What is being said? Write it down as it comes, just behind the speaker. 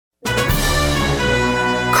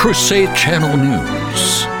Crusade Channel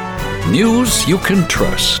News. News you can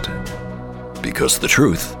trust, because the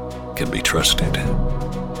truth can be trusted.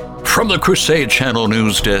 From the Crusade Channel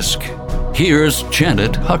News Desk, here's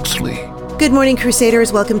Janet Huxley. Good morning,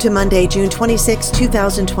 Crusaders. Welcome to Monday, June 26,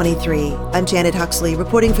 2023. I'm Janet Huxley,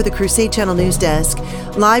 reporting for the Crusade Channel News Desk,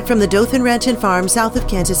 live from the Dothan Ranch and Farm south of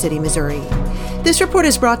Kansas City, Missouri. This report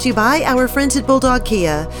is brought to you by our friends at Bulldog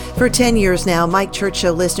Kia. For 10 years now, Mike Church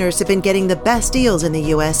Show listeners have been getting the best deals in the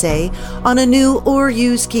USA on a new or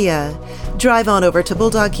used Kia. Drive on over to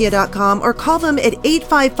BulldogKia.com or call them at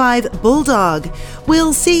 855-BULLDOG.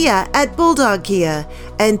 We'll see ya at Bulldog Kia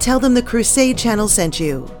and tell them the Crusade Channel sent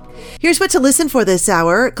you. Here's what to listen for this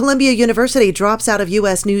hour. Columbia University drops out of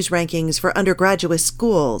U.S. news rankings for undergraduate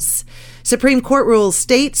schools. Supreme Court rules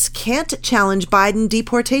states can't challenge Biden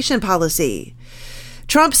deportation policy.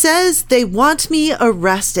 Trump says they want me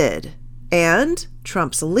arrested. And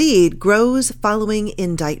Trump's lead grows following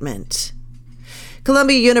indictment.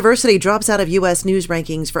 Columbia University drops out of U.S. news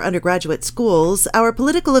rankings for undergraduate schools. Our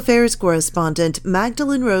political affairs correspondent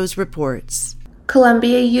Magdalene Rose reports.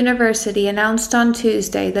 Columbia University announced on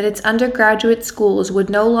Tuesday that its undergraduate schools would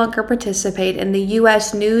no longer participate in the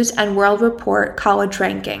U.S. News and World Report college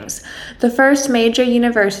rankings, the first major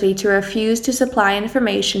university to refuse to supply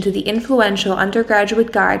information to the influential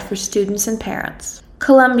undergraduate guide for students and parents.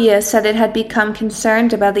 Columbia said it had become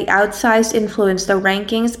concerned about the outsized influence the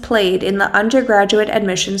rankings played in the undergraduate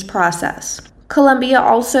admissions process. Columbia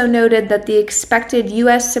also noted that the expected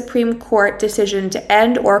U.S. Supreme Court decision to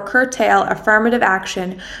end or curtail affirmative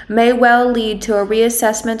action may well lead to a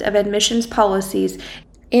reassessment of admissions policies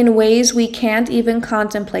in ways we can't even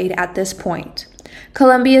contemplate at this point.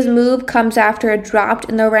 Columbia's move comes after it dropped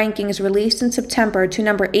in the rankings released in September to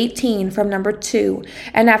number 18 from number 2,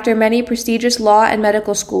 and after many prestigious law and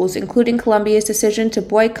medical schools, including Columbia's decision to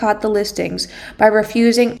boycott the listings by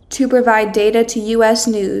refusing to provide data to U.S.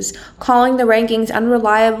 News, calling the rankings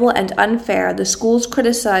unreliable and unfair. The schools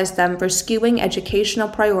criticized them for skewing educational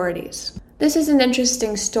priorities. This is an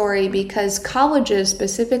interesting story because colleges,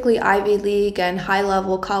 specifically Ivy League and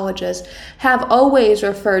high-level colleges, have always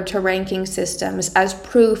referred to ranking systems as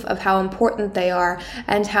proof of how important they are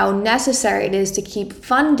and how necessary it is to keep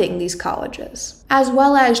funding these colleges, as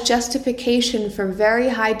well as justification for very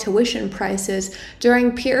high tuition prices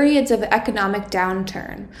during periods of economic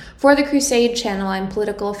downturn. For the Crusade Channel, I'm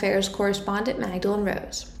political affairs correspondent Magdalene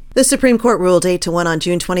Rose. The Supreme Court ruled 8-1 on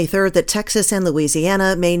June 23rd that Texas and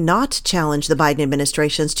Louisiana may not challenge the Biden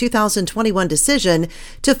administration's 2021 decision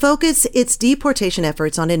to focus its deportation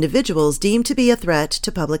efforts on individuals deemed to be a threat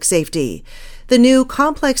to public safety. The new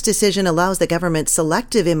complex decision allows the government's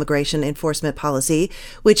selective immigration enforcement policy,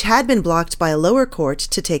 which had been blocked by a lower court,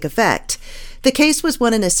 to take effect. The case was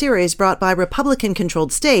one in a series brought by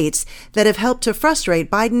Republican-controlled states that have helped to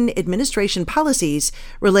frustrate Biden administration policies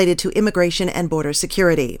related to immigration and border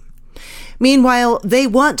security. Meanwhile, they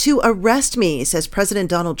want to arrest me, says President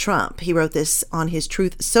Donald Trump. He wrote this on his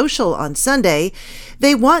Truth Social on Sunday.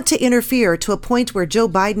 They want to interfere to a point where Joe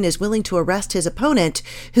Biden is willing to arrest his opponent,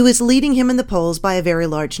 who is leading him in the polls by a very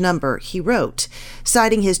large number, he wrote,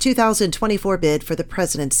 citing his 2024 bid for the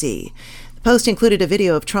presidency. The post included a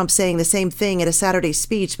video of Trump saying the same thing at a Saturday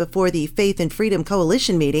speech before the Faith and Freedom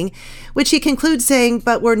Coalition meeting, which he concludes saying,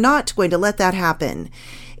 "But we're not going to let that happen."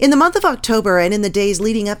 In the month of October and in the days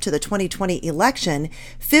leading up to the 2020 election,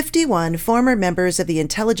 51 former members of the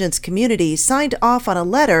intelligence community signed off on a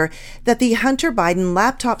letter that the Hunter Biden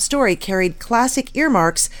laptop story carried classic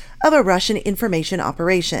earmarks of a Russian information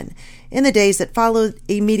operation. In the days that followed,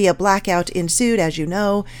 a media blackout ensued, as you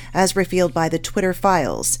know, as revealed by the Twitter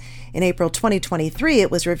files. In April 2023,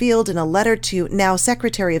 it was revealed in a letter to now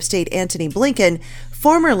Secretary of State Antony Blinken,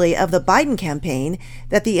 formerly of the Biden campaign,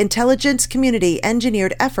 that the intelligence community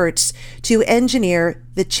engineered efforts to engineer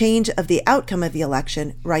the change of the outcome of the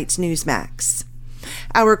election, writes Newsmax.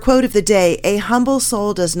 Our quote of the day: "A humble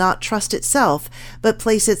soul does not trust itself, but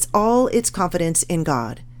places all its confidence in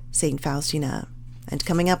God," St. Faustina. And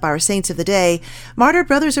coming up, our saints of the day, Martyr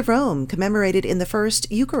Brothers of Rome, commemorated in the first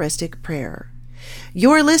Eucharistic prayer.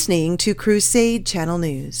 You're listening to Crusade Channel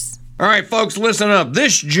News. All right, folks, listen up.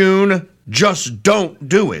 This June, just don't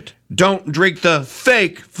do it. Don't drink the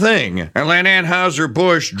fake thing and let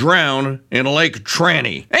Anheuser-Busch drown in Lake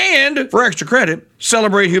Tranny. And for extra credit,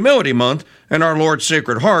 celebrate Humility Month and Our Lord's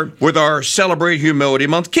Sacred Heart with our Celebrate Humility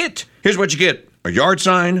Month kit. Here's what you get: a yard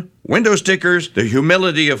sign, window stickers, the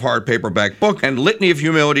Humility of Heart paperback book, and Litany of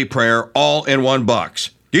Humility prayer, all in one box.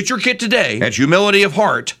 Get your kit today at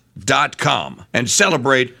humilityofheart.com and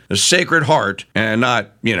celebrate the Sacred Heart and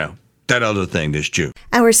not, that other thing this June.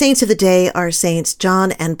 Our saints of the day are Saints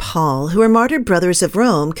John and Paul, who are martyred brothers of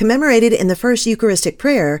Rome, commemorated in the first Eucharistic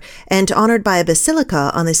prayer and honored by a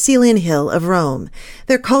basilica on the Cælian Hill of Rome.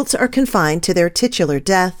 Their cults are confined to their titular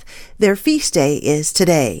death. Their feast day is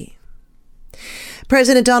today.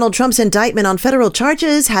 President Donald Trump's indictment on federal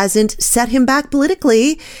charges hasn't set him back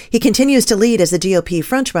politically. He continues to lead as the GOP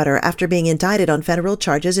frontrunner after being indicted on federal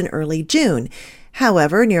charges in early June.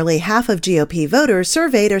 However, nearly half of GOP voters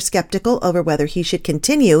surveyed are skeptical over whether he should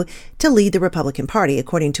continue to lead the Republican Party,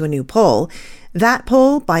 according to a new poll. That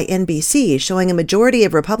poll by NBC showing a majority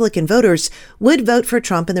of Republican voters would vote for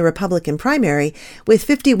Trump in the Republican primary, with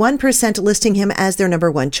 51% listing him as their number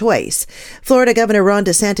one choice. Florida Governor Ron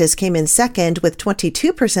DeSantis came in second with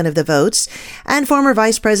 22% of the votes, and former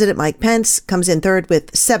Vice President Mike Pence comes in third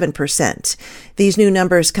with 7%. These new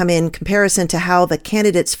numbers come in comparison to how the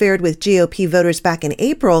candidates fared with GOP voters back in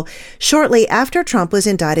April, shortly after Trump was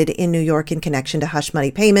indicted in New York in connection to hush money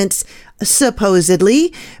payments,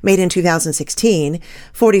 supposedly made in 2016.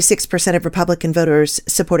 46% of Republican voters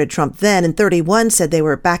supported Trump then, and 31% said they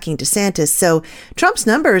were backing DeSantis. So Trump's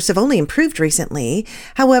numbers have only improved recently.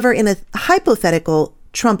 However, in a hypothetical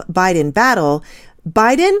Trump-Biden battle,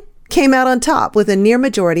 Biden came out on top with a near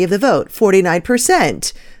majority of the vote,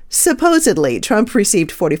 49%. Supposedly, Trump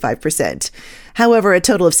received 45%. However, a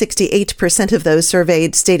total of 68% of those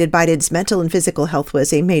surveyed stated Biden's mental and physical health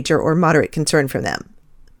was a major or moderate concern for them.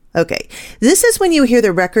 Okay, this is when you hear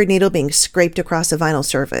the record needle being scraped across a vinyl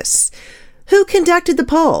surface. Who conducted the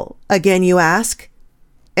poll? Again, you ask?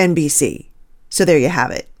 NBC. So there you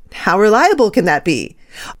have it. How reliable can that be?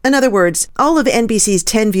 In other words, all of NBC's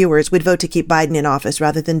 10 viewers would vote to keep Biden in office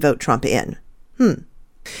rather than vote Trump in.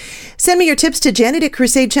 Send me your tips to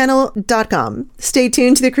janet@crusadechannel.com. Stay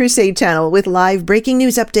tuned to the Crusade Channel with live breaking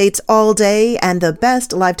news updates all day and the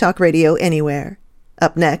best live talk radio anywhere.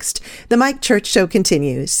 Up next, the Mike Church Show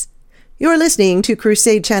continues. You're listening to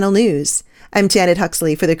Crusade Channel News. I'm Janet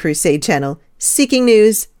Huxley for the Crusade Channel, seeking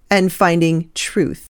news and finding truth.